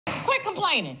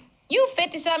complaining. You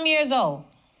 50-something years old.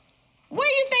 Where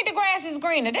you think the grass is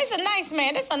greener? This is a nice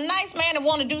man. This is a nice man that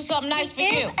want to do something nice for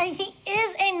you. He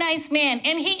is a nice man,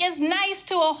 and he is nice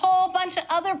to a whole bunch of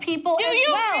other people as well. Do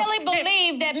you really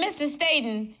believe that Mr.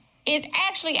 Staten is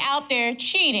actually out there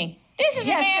cheating? This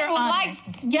is a man who likes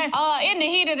in the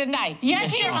heat of the night.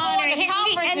 Yes, Your Honor. Going to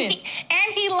conferences.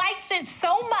 And he likes it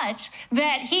so much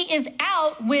that he is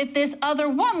out with this other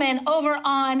woman over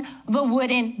on the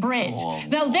wooden bridge.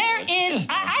 Now,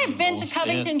 I've been to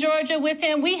Covington, Georgia with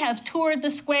him. We have toured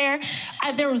the square.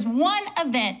 There was one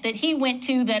event that he went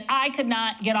to that I could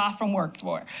not get off from work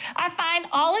for. I find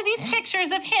all of these pictures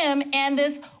of him and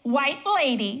this white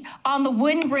lady on the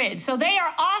wooden bridge. So they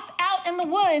are off out in the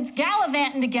woods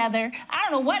gallivanting together. I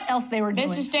don't know what else they were doing.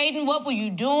 Mr. Staten, what were you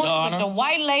doing with the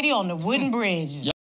white lady on the wooden bridge?